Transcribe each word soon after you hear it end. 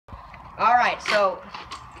Alright, so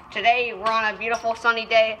today we're on a beautiful sunny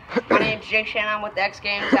day. My name's Jake Shannon. I'm with the X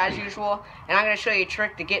Games as usual. And I'm going to show you a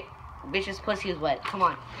trick to get bitches' pussies wet. Come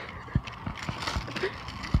on.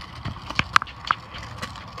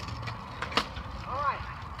 Alright.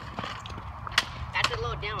 That's a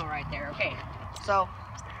little demo right there. Okay. So,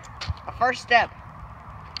 the first step.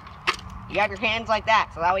 You have your hands like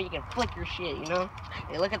that. So that way you can flick your shit, you know?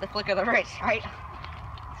 You look at the flick of the wrist, right?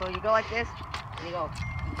 So you go like this. And you go.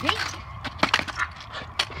 Yeet.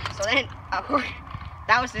 So then, of course,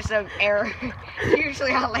 that was just an error.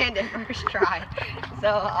 Usually I'll land it first try.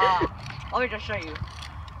 So, let me just show you.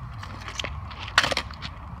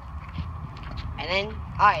 And then,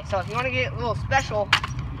 alright, so if you want to get a little special,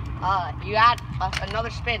 you add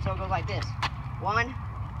another spin, so it goes like this. 1,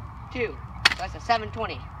 2. So that's a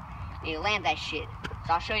 720. And you land that shit.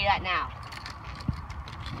 So I'll show you that now.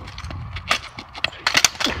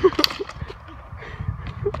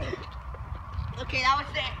 Okay, that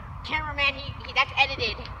was it. Cameraman, that's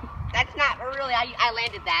edited. That's not really how I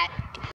landed that.